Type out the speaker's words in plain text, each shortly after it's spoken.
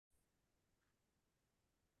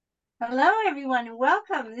Hello, everyone, and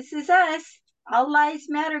welcome. This is us, All Lives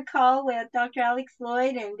Matter call with Dr. Alex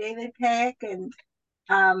Lloyd and David Peck and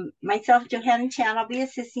myself, Johanna Chan. I'll be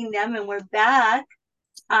assisting them, and we're back.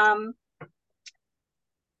 Um,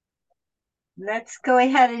 let's go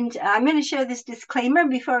ahead and I'm going to share this disclaimer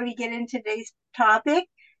before we get into today's topic.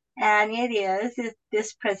 And it is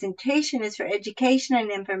this presentation is for education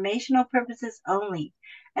and informational purposes only.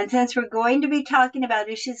 And since we're going to be talking about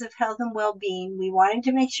issues of health and well-being, we wanted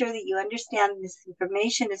to make sure that you understand this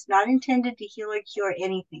information is not intended to heal or cure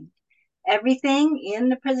anything. Everything in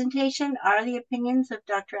the presentation are the opinions of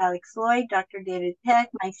Dr. Alex Lloyd, Dr. David Peck,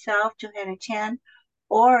 myself, Johanna Chan,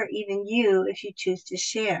 or even you if you choose to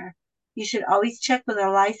share. You should always check with a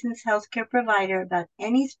licensed healthcare provider about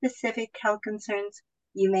any specific health concerns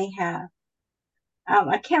you may have.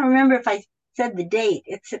 I can't remember if I said the date.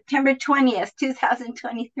 It's September 20th,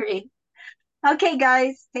 2023. Okay,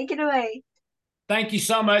 guys, take it away. Thank you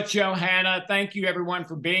so much, Johanna. Thank you, everyone,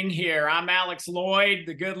 for being here. I'm Alex Lloyd.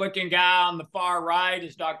 The good-looking guy on the far right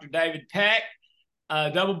is Dr. David Peck,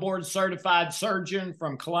 a double board certified surgeon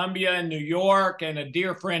from Columbia in New York, and a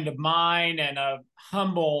dear friend of mine and a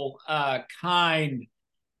humble, kind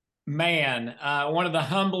man, one of the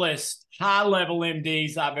humblest high-level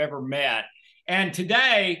MDs I've ever met. And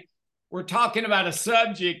today, we're talking about a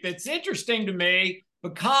subject that's interesting to me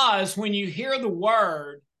because when you hear the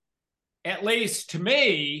word, at least to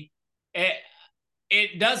me,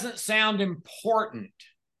 it doesn't sound important.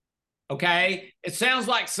 Okay. It sounds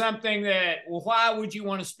like something that, well, why would you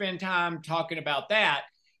want to spend time talking about that?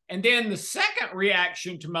 And then the second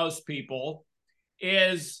reaction to most people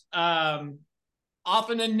is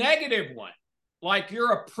often a negative one, like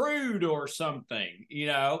you're a prude or something, you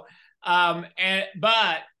know.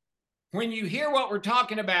 But when you hear what we're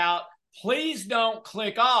talking about, please don't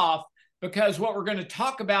click off, because what we're going to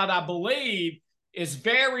talk about, I believe, is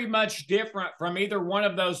very much different from either one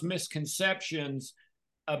of those misconceptions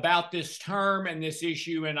about this term and this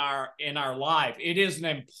issue in our life. It is an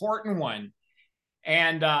important one.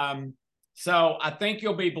 And so I think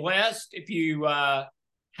you'll be blessed if you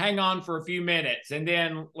hang on for a few minutes. And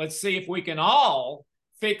then let's see if we can all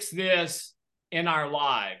fix this in our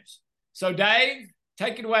lives. So Dave,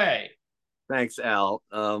 take it away. Thanks, Al.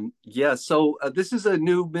 So this is a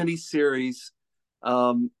new mini series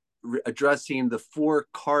addressing the four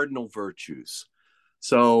cardinal virtues.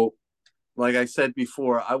 So, like I said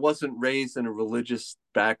before, I wasn't raised in a religious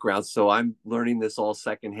background, so I'm learning this all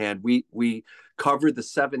secondhand. We covered the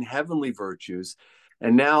seven heavenly virtues,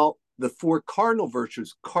 and now the four cardinal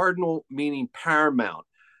virtues. Cardinal meaning paramount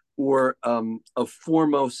or of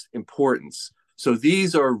foremost importance. So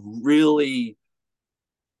these are really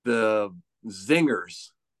the zingers,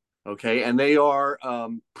 okay? And they are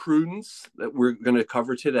prudence, that we're going to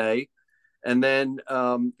cover today. And then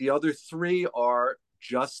the other three are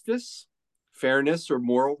justice, fairness or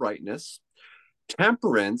moral rightness,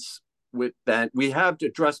 temperance, with that we have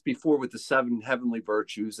addressed before with the seven heavenly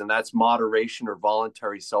virtues, and that's moderation or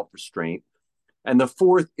voluntary self-restraint. And the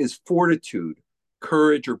fourth is fortitude,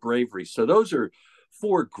 courage or bravery. So those are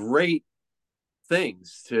four great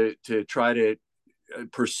things to try to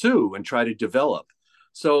pursue and try to develop.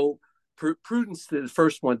 So prudence, the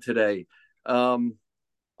first one today.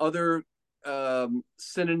 Other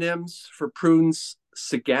synonyms for prudence: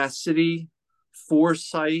 sagacity,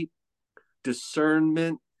 foresight,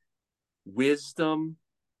 discernment, wisdom,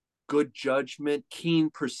 good judgment, keen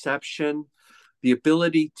perception, the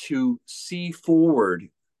ability to see forward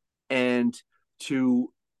and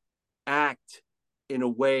to act in a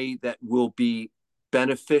way that will be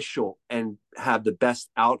beneficial and have the best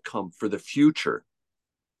outcome for the future.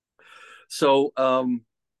 So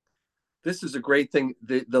this is a great thing.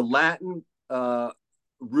 The Latin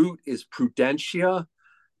root is prudentia.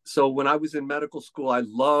 So when I was in medical school, I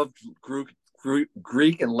loved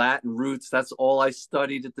Greek and Latin roots. That's all I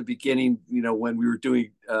studied at the beginning, you know, when we were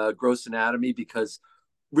doing gross anatomy, because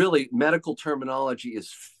really medical terminology is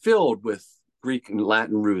filled with Greek and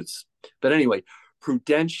Latin roots. But anyway,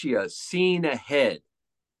 prudentia, seeing ahead,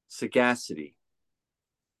 sagacity.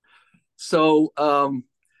 So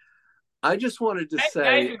I just wanted to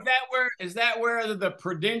say, Dave, is that where the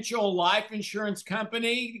Prudential Life Insurance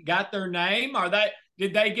Company got their name?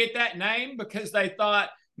 Did they get that name because they thought,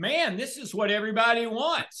 man, this is what everybody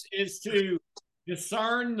wants, is to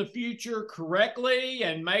discern the future correctly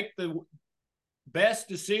and make the best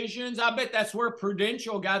decisions? I bet that's where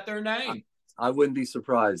Prudential got their name. I wouldn't be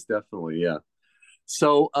surprised, definitely, yeah.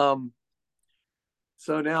 So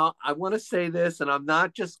now I want to say this, and I'm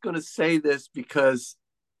not just going to say this because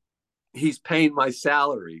he's paying my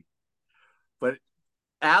salary, but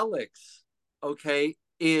Alex, okay,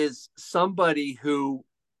 is somebody who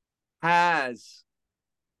has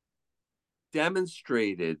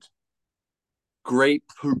demonstrated great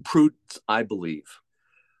prudence, I believe,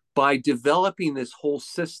 by developing this whole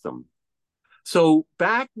system. So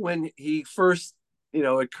back when he first,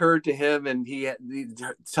 occurred to him, and he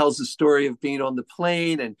tells the story of being on the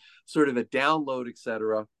plane and sort of a download,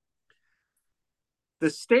 etc. The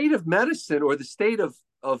state of medicine, or the state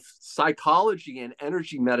of psychology and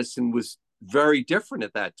energy medicine, was very different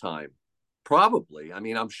at that time. Probably. I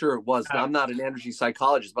mean, I'm sure it was. I'm not an energy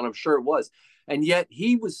psychologist, but I'm sure it was. And yet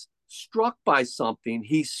he was struck by something.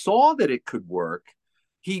 He saw that it could work.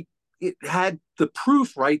 It had the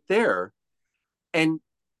proof right there, and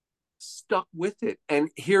stuck with it. And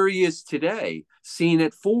here he is today, seeing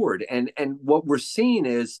it forward. And what we're seeing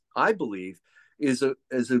is, I believe, is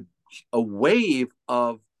a wave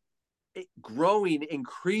of growing,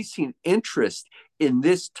 increasing interest in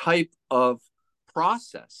this type of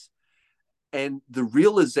process, and the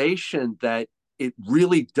realization that it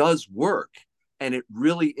really does work, and it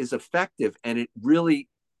really is effective, and it really,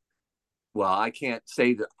 well, I can't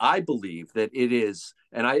say that I believe that it is,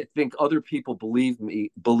 and I think other people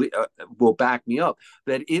will back me up,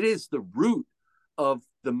 that it is the root of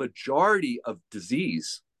the majority of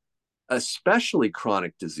disease, especially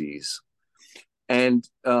chronic disease. And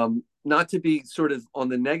not to be sort of on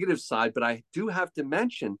the negative side, but I do have to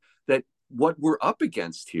mention that what we're up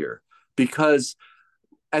against here, because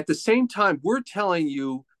at the same time, we're telling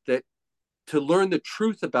you that to learn the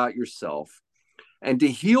truth about yourself and to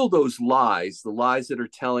heal those lies, the lies that are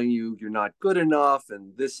telling you you're not good enough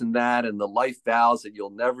and this and that, and the life vows that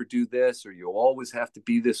you'll never do this or you'll always have to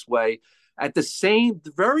be this way. At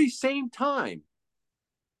the very same time,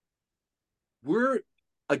 we're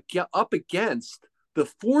up against the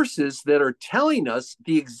forces that are telling us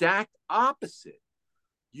the exact opposite.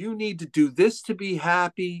 You need to do this to be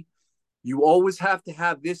happy. You always have to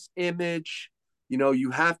have this image.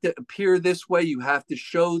 You have to appear this way. You have to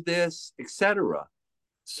show this, etc.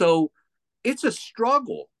 So it's a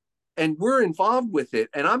struggle, and we're involved with it.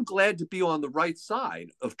 And I'm glad to be on the right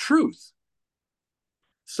side of truth.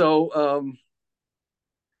 So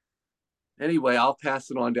anyway, I'll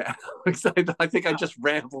pass it on to Alex. I think I just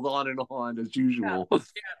rambled on and on as usual. Yeah,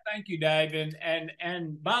 thank you, Dave.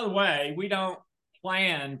 And by the way, we don't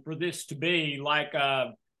plan for this to be like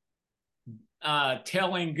a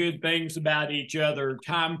telling good things about each other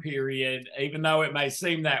time period, even though it may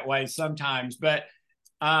seem that way sometimes. But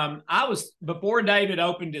before David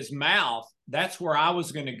opened his mouth, that's where I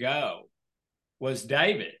was going to go, was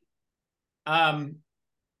David.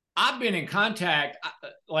 I've been in contact,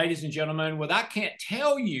 ladies and gentlemen, with, I can't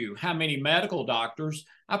tell you how many medical doctors.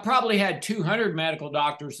 I probably had 200 medical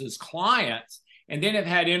doctors as clients, and then have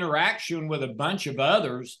had interaction with a bunch of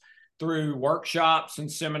others through workshops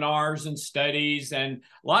and seminars and studies. And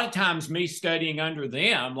a lot of times me studying under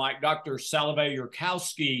them, like Dr. Salve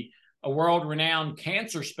Yurkowski, a world-renowned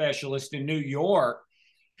cancer specialist in New York,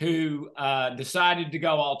 who decided to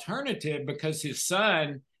go alternative because his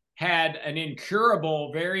son had an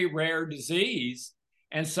incurable, very rare disease.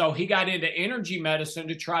 And so he got into energy medicine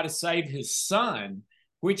to try to save his son,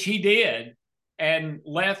 which he did, and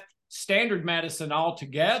left standard medicine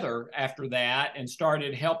altogether after that, and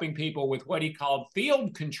started helping people with what he called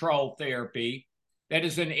field control therapy. That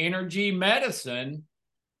is an energy medicine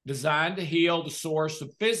designed to heal the source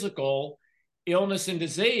of physical illness and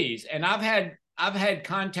disease. And I've had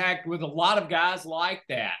contact with a lot of guys like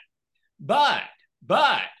that. But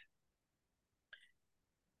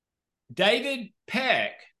David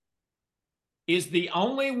Peck is the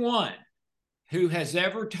only one who has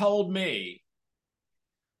ever told me,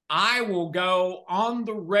 I will go on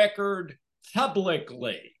the record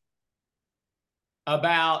publicly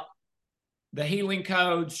about the Healing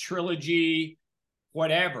Codes trilogy,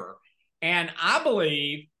 whatever. And I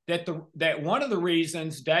believe that one of the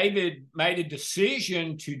reasons David made a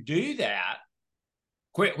decision to do that,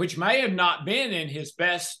 which may have not been in his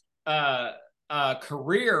best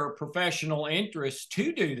career professional interest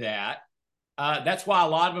to do that. That's why a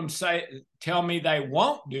lot of them tell me they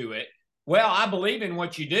won't do it. Well, I believe in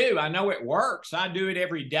what you do. I know it works. I do it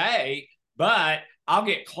every day, but I'll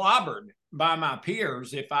get clobbered by my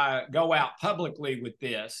peers if I go out publicly with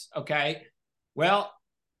this. Okay. Well,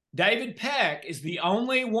 David Peck is the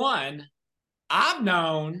only one I've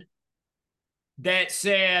known that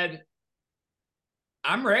said,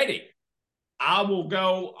 I'm ready. I will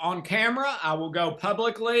go on camera. I will go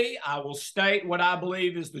publicly. I will state what I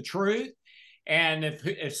believe is the truth. And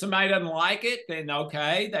if somebody doesn't like it, then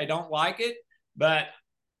okay, they don't like it. But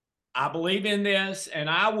I believe in this, and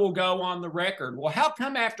I will go on the record. Well, how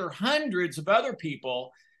come after hundreds of other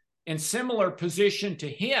people in similar position to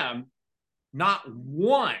him, not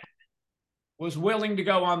one was willing to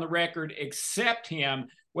go on the record except him?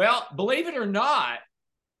 Well, believe it or not,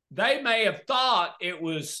 they may have thought it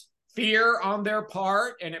was fear on their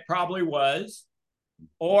part, and it probably was,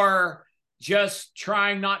 or just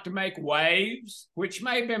trying not to make waves, which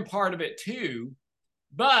may have been part of it too.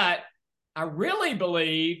 But I really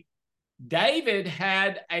believe David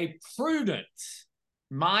had a prudence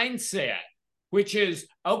mindset, which is,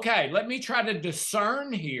 okay, let me try to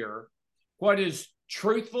discern here what is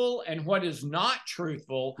truthful and what is not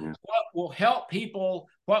truthful, what will help people,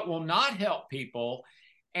 what will not help people,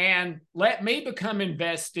 and let me become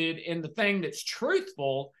invested in the thing that's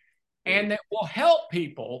truthful and that will help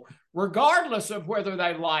people, regardless of whether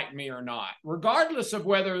they like me or not, regardless of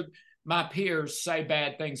whether my peers say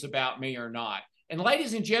bad things about me or not. And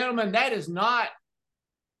ladies and gentlemen, that is not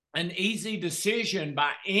an easy decision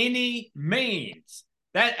by any means.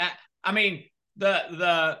 That, I mean,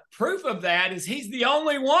 the proof of that is he's the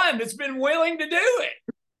only one that's been willing to do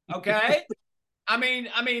it. Okay. I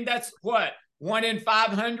mean, that's what, 1 in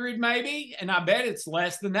 500 maybe. And I bet it's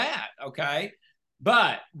less than that. Okay.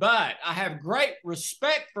 But I have great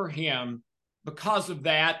respect for him because of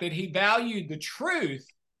that he valued the truth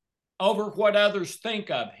over what others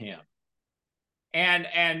think of him.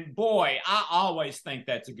 And boy, I always think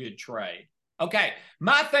that's a good trade. Okay,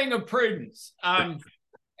 my thing of prudence. And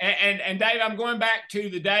Dave, I'm going back to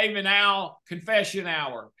the Dave and Al confession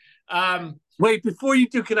hour. Wait, before you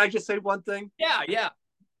do, can I just say one thing? Yeah.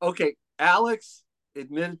 Okay, Alex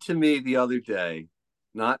admitted to me the other day,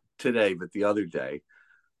 not today, but the other day,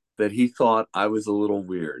 that he thought I was a little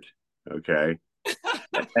weird. Okay.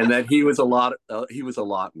 And that he was a lot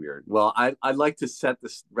weird. Well, I'd like to set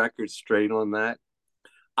this record straight on that.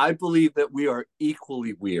 I believe that we are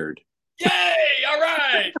equally weird. Yay! All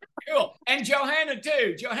right, cool. And Johanna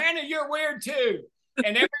too. Johanna, you're weird too.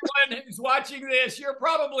 And everyone who's watching this, you're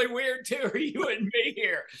probably weird too, or you wouldn't be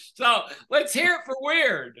here. So let's hear it for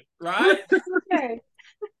weird, right? Okay.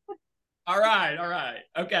 All right.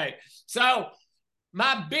 Okay. So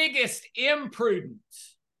my biggest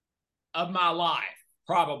imprudence of my life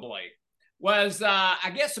probably was,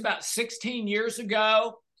 I guess, about 16 years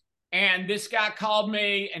ago. And this guy called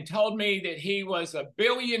me and told me that he was a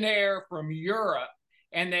billionaire from Europe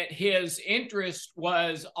and that his interest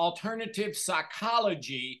was alternative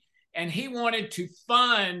psychology. And he wanted to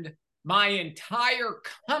fund my entire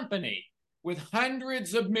company with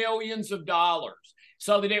hundreds of millions of dollars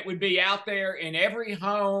so that it would be out there in every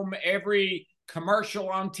home, every commercial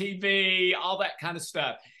on TV, all that kind of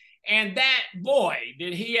stuff. And that, boy,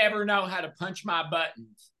 did he ever know how to punch my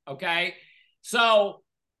buttons, okay? So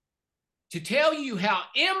to tell you how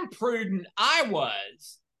imprudent I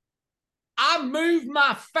was, I moved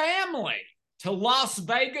my family to Las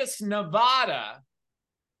Vegas, Nevada.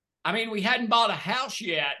 I mean, we hadn't bought a house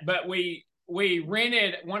yet, but we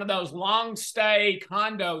rented one of those long stay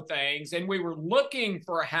condo things, and we were looking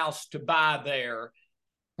for a house to buy there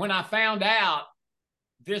when I found out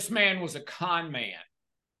this man was a con man.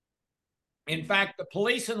 In fact, the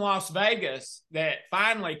police in Las Vegas that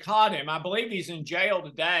finally caught him, I believe he's in jail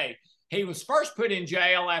today. He was first put in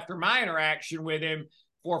jail after my interaction with him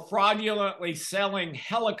for fraudulently selling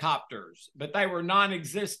helicopters, but they were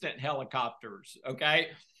non-existent helicopters, okay?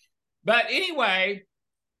 But anyway,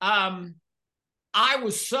 I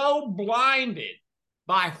was so blinded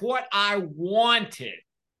by what I wanted,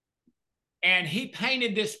 and he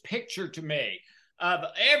painted this picture to me of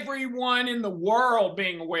everyone in the world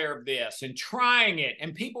being aware of this and trying it,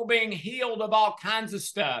 and people being healed of all kinds of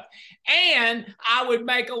stuff. And I would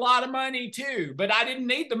make a lot of money too, but I didn't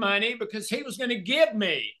need the money because he was going to give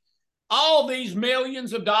me all these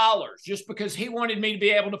millions of dollars just because he wanted me to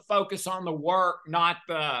be able to focus on the work, not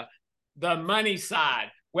the money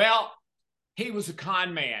side. Well, he was a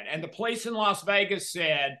con man. And the police in Las Vegas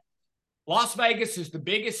said, Las Vegas is the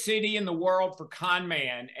biggest city in the world for con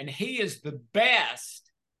man, and he is the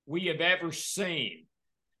best we have ever seen.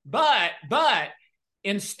 But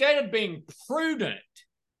instead of being prudent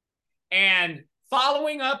and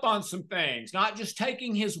following up on some things, not just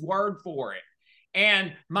taking his word for it,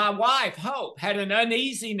 and my wife, Hope, had an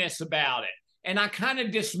uneasiness about it, and I kind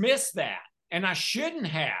of dismissed that, and I shouldn't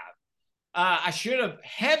have. I should have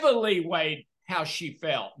heavily weighed how she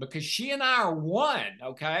felt because she and I are one,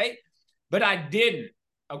 okay? But I didn't,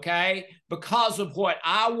 okay? Because of what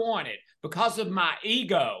I wanted, because of my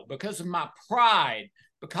ego, because of my pride,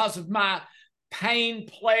 because of my pain,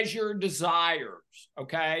 pleasure, desires,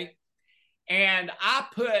 okay? And I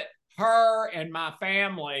put her and my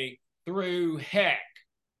family through heck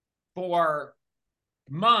for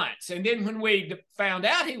months. And then when we found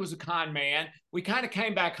out he was a con man, we kind of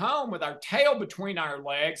came back home with our tail between our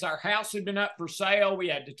legs. Our house had been up for sale. We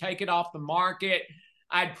had to take it off the market.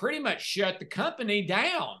 I'd pretty much shut the company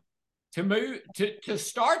down to move to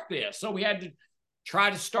start this. So we had to try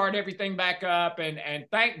to start everything back up. And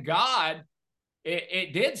thank God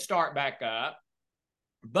it did start back up.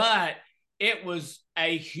 But it was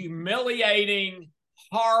a humiliating,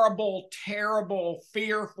 horrible, terrible,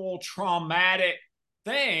 fearful, traumatic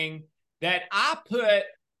thing that I put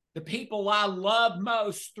the people I love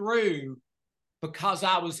most through because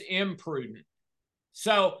I was imprudent.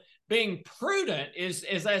 So being prudent is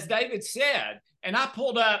as David said, and I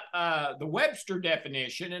pulled up the Webster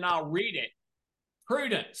definition and I'll read it.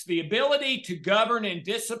 Prudence, the ability to govern and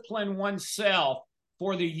discipline oneself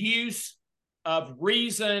for the use of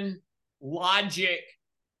reason, logic,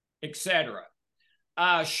 etc.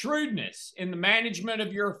 Shrewdness in the management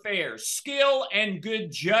of your affairs, skill and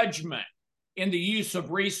good judgment in the use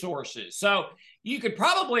of resources. So you could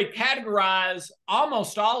probably categorize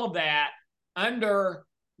almost all of that under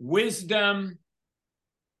wisdom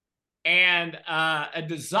and a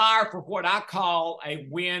desire for what I call a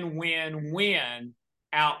win-win-win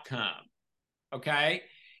outcome. Okay?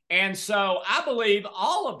 And so I believe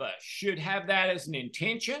all of us should have that as an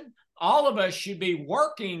intention. All of us should be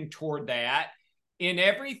working toward that in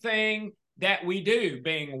everything that we do,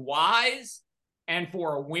 being wise and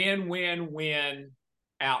for a win-win-win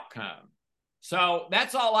outcome. So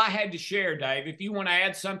that's all I had to share, Dave. If you want to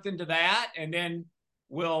add something to that, and then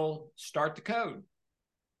we'll start the code.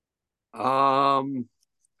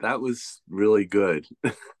 That was really good.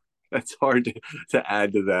 That's hard to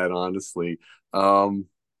add to that, honestly.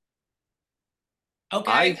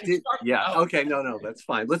 Okay. Yeah. Oh, okay. No, that's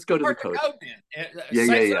fine. Let's go to the code. Then.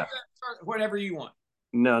 Yeah. Whatever you want.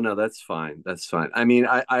 No, that's fine. That's fine. I mean,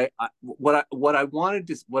 what I want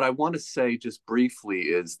to say just briefly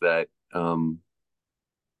is that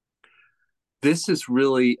this is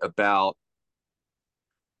really about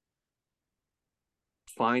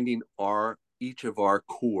finding each of our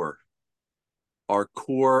core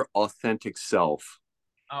authentic self.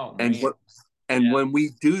 Oh, and man. what and when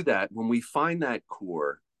we do that, when we find that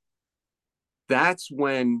core, that's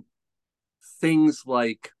when things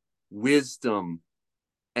like wisdom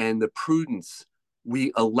and the prudence,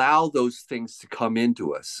 we allow those things to come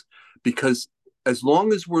into us. Because as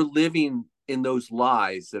long as we're living in those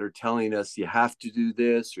lies that are telling us you have to do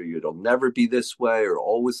this, or it'll never be this way, or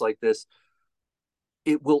always like this,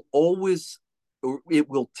 it will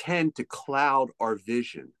tend to cloud our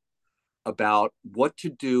vision about what to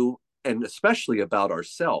do, and especially about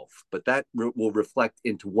ourselves, but that will reflect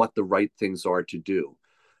into what the right things are to do.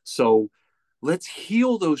 So let's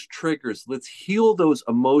heal those triggers. Let's heal those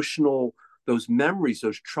those memories,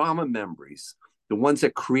 those trauma memories, the ones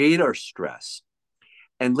that create our stress.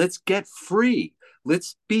 And let's get free.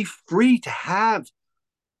 Let's be free to have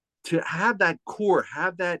that core,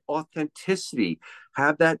 have that authenticity,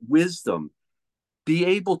 have that wisdom, be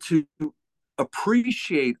able to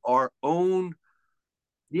appreciate our own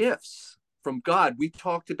gifts from God. We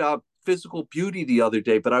talked about physical beauty the other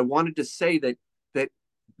day, but I wanted to say that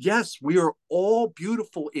yes, we are all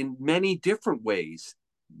beautiful in many different ways.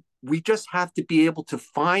 We just have to be able to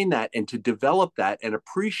find that and to develop that and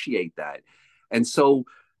appreciate that. And so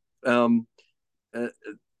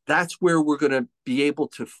that's where we're going to be able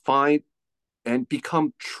to find and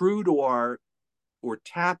become true to or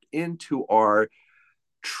tap into our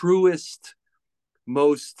truest,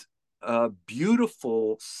 most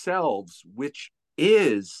beautiful selves, which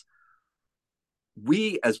is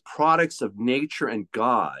we as products of nature and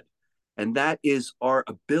God. And that is our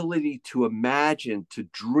ability to imagine, to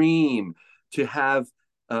dream, to have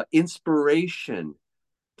inspiration,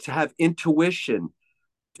 to have intuition,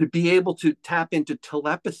 to be able to tap into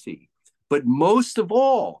telepathy, but most of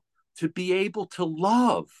all, to be able to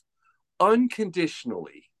love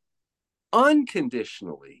unconditionally.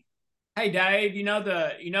 Hey, Dave, you know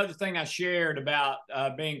the thing I shared about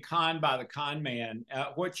being conned by the con man.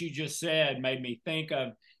 What you just said made me think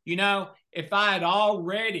of, if I had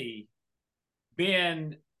already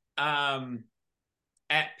been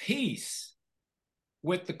at peace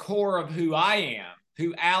with the core of who I am,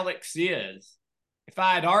 who Alex is, if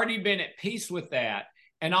I had already been at peace with that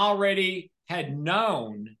and already had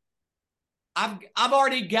known, I've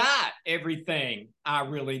already got everything I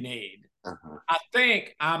really need. Uh-huh. I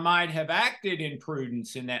think I might have acted in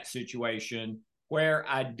prudence in that situation where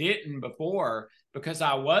I didn't before, because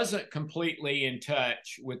I wasn't completely in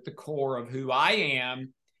touch with the core of who I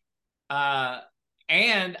am.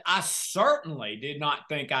 And I certainly did not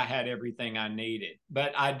think I had everything I needed,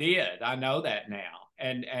 but I did. I know that now.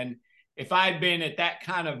 And if I had been at that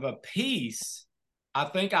kind of a peace, I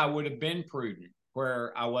think I would have been prudent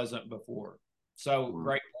where I wasn't before. So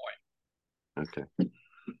great point. Okay.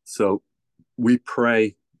 So we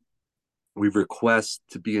pray, we request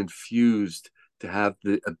to be infused, to have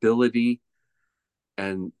the ability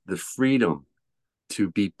and the freedom to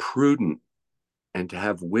be prudent and to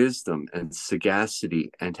have wisdom and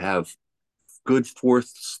sagacity and to have good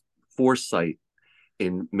foresight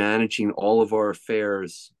in managing all of our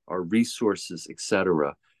affairs, our resources,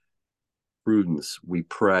 etc. Prudence, we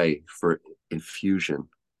pray for infusion,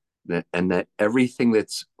 and that everything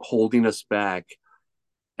that's holding us back,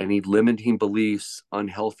 any limiting beliefs,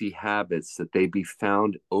 unhealthy habits, that they be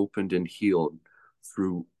found, opened, and healed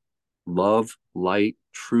through love, light,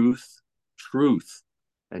 truth,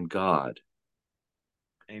 and God.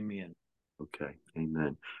 Amen. Okay,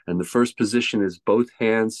 amen. And the first position is both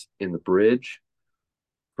hands in the bridge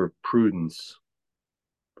for prudence.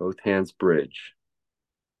 Both hands bridge.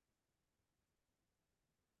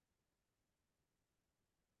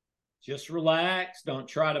 Just relax. Don't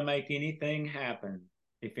try to make anything happen.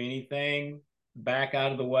 If anything, back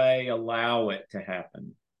out of the way, allow it to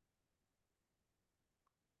happen.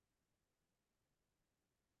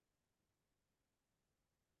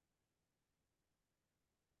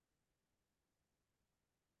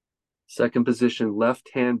 Second position, left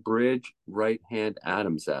hand bridge, right hand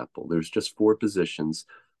Adam's apple. There's just 4 positions.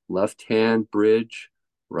 Left hand bridge,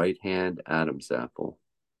 right hand Adam's apple.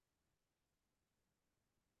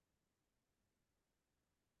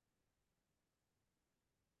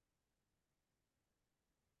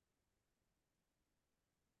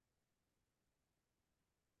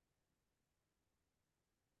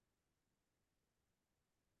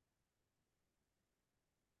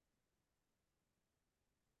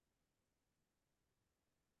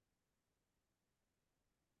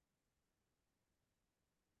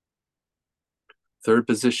 Third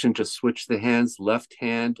position, just switch the hands. Left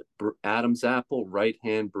hand Adam's apple, right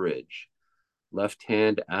hand bridge. Left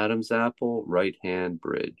hand Adam's apple, right hand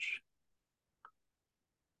bridge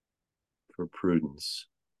for prudence.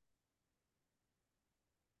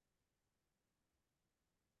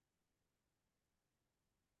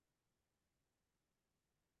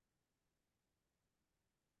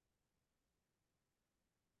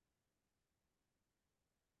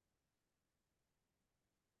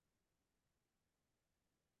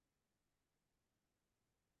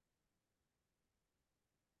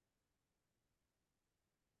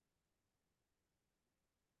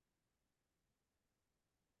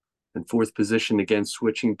 And fourth position, again,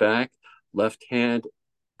 switching back. Left hand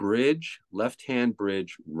bridge,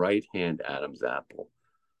 right hand Adam's apple.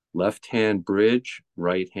 Left hand bridge,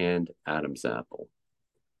 right hand Adam's apple.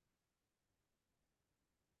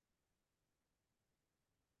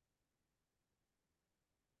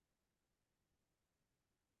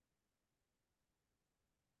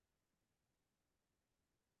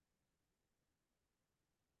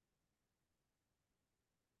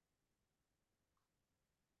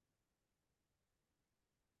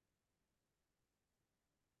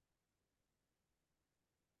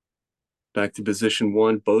 Back to position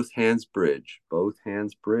 1, both hands bridge. Both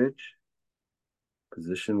hands bridge.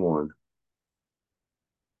 Position 1.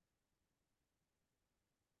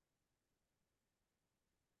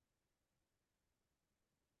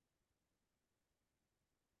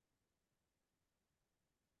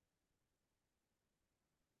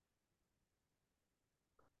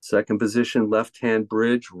 Second position, left hand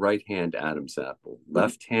bridge, right hand Adam's apple.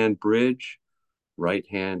 Left hand bridge, right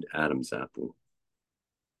hand Adam's apple.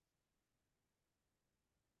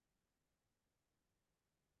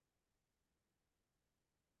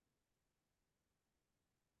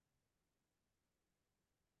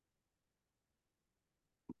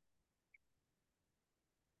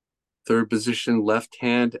 Third position, left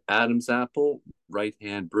hand Adam's apple, right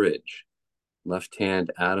hand bridge. Left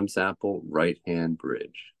hand Adam's apple, right hand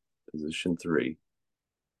bridge. Position 3.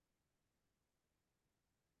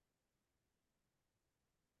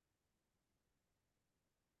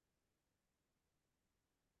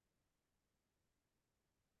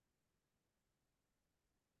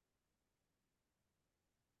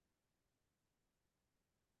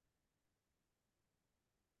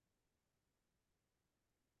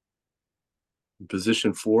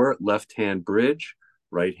 Position 4, left hand bridge,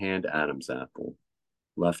 right hand Adam's apple.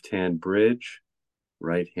 Left hand bridge,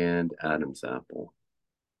 right hand Adam's apple.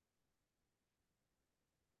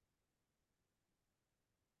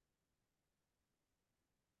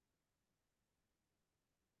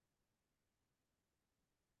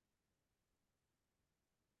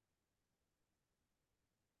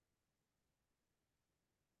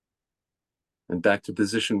 And back to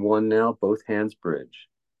position one now, both hands bridge.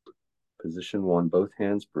 Position one, both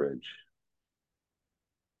hands bridge.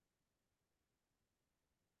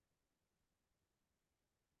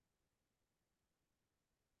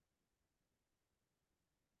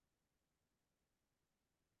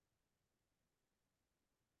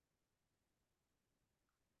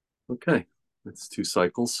 Okay, that's 2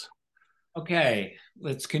 cycles. Okay,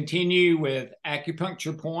 let's continue with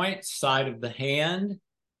acupuncture points, side of the hand,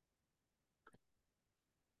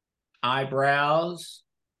 eyebrows,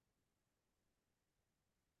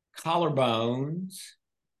 collarbones,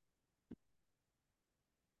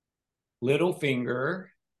 little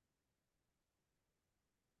finger,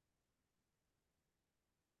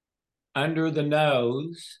 under the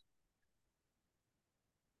nose,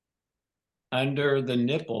 under the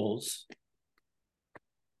nipples,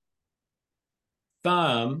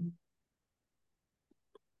 thumb,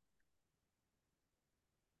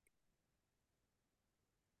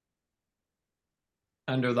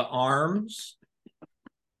 under the arms,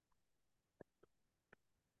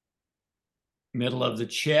 middle of the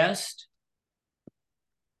chest,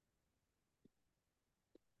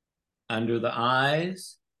 under the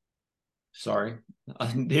eyes. Sorry, I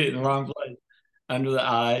did it in the wrong place. Under the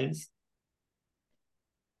eyes,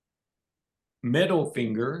 middle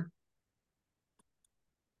finger,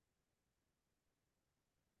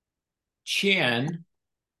 chin,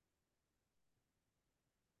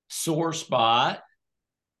 sore spot,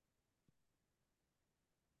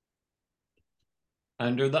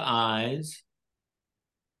 under the eyes,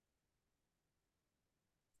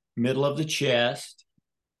 middle of the chest,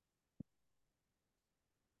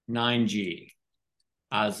 9G.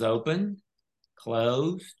 Eyes open,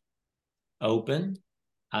 closed, open,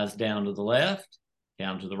 eyes down to the left,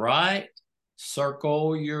 down to the right.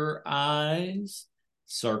 Circle your eyes,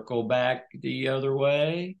 circle back the other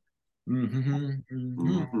way. One,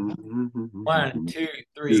 two,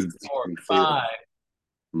 three, 4, 5.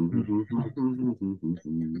 All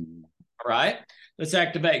right, let's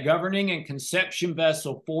activate governing and conception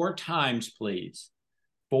vessel 4 times, please.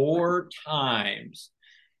 4 times.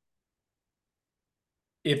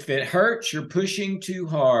 If it hurts, you're pushing too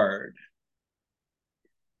hard.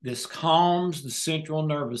 This calms the central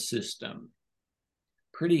nervous system.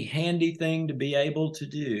 Pretty handy thing to be able to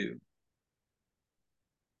do.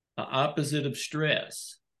 The opposite of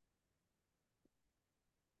stress.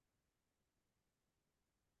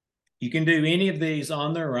 You can do any of these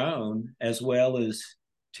on their own as well as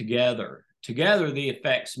together. Together, the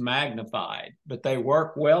effect's magnified, but they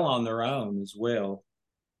work well on their own as well.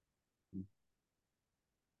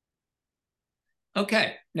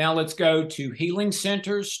 Okay, now let's go to healing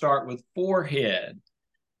centers. Start with forehead.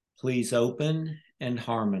 Please open and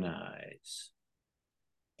harmonize.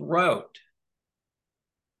 Throat.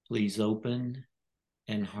 Please open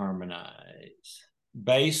and harmonize.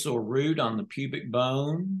 Base or root on the pubic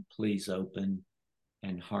bone, please open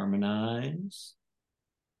and harmonize.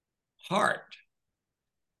 Heart,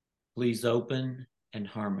 please open and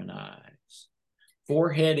harmonize.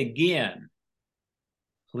 Forehead again,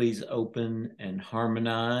 please open and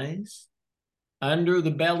harmonize. Under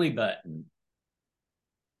the belly button,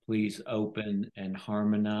 please open and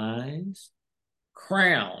harmonize.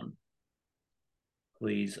 Crown,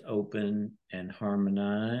 please open and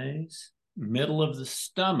harmonize. Middle of the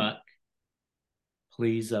stomach,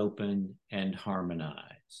 please open and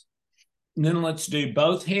harmonize. And then let's do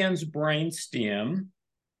both hands brain stem.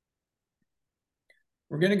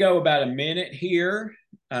 We're going to go about a minute here.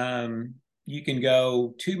 You can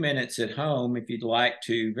go 2 minutes at home if you'd like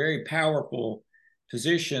to. Very powerful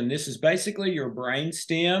position. This is basically your brain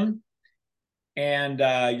stem, and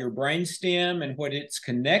your brain stem and what it's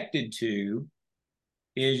connected to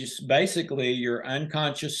is basically your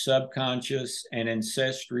unconscious, subconscious, and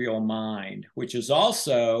ancestral mind, which is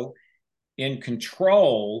also in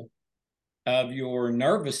control of your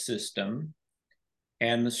nervous system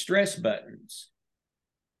and the stress buttons.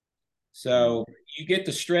 So you get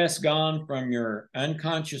the stress gone from your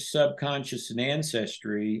unconscious, subconscious, and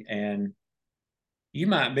ancestry, and you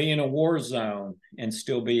might be in a war zone and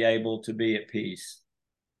still be able to be at peace.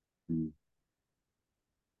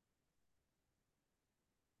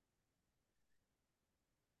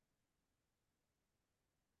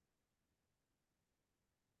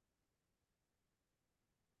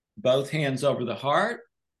 Both hands over the heart.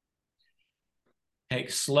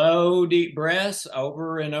 Take slow, deep breaths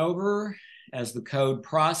over and over as the code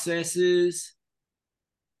processes.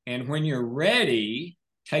 And when you're ready,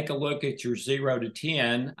 take a look at your 0 to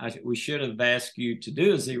 10. We should have asked you to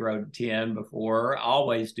do a 0 to 10 before.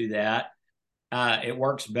 Always do that. It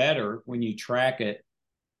works better when you track it.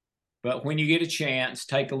 But when you get a chance,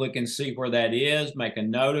 take a look and see where that is, make a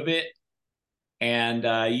note of it. And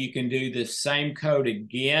you can do this same code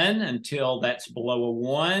again until that's below a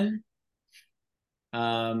 1.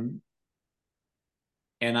 And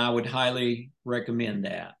I would highly recommend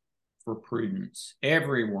that for prudence.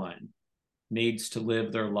 Everyone needs to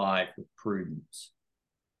live their life with prudence.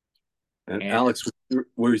 And Alex,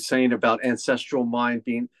 we're saying about ancestral mind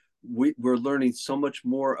being, we're learning so much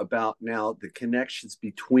more about now the connections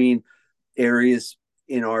between areas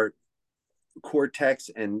in our cortex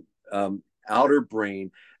and outer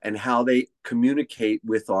brain, and how they communicate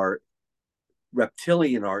with our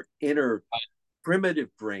reptilian, our inner primitive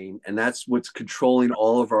brain, and that's what's controlling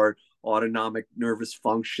all of our autonomic nervous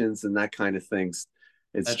functions and that kind of things.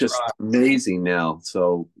 It's That's just right. amazing now.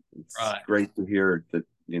 So it's Right. great to hear that,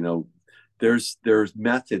 there's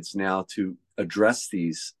methods now to address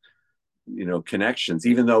these, connections,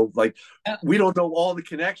 even though like we don't know all the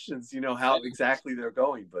connections, how exactly they're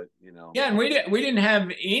going, but Yeah, and we didn't have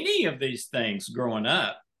any of these things growing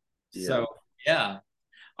up. So yeah.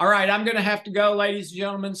 All right, I'm going to have to go, ladies and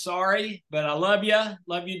gentlemen. Sorry, but I love you.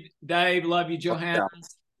 Love you, Dave. Love you, Johanna.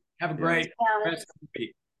 Have a great rest of the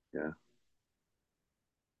week. Yeah.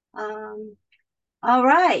 All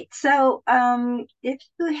right. So if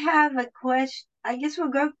you have a question, I guess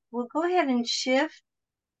we'll go ahead and shift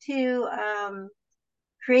to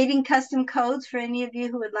creating custom codes for any of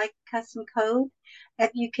you who would like a custom code. If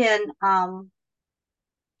you can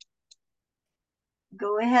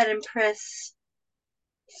go ahead and press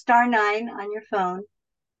 *9 on your phone,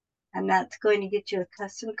 and that's going to get you a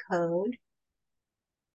custom code.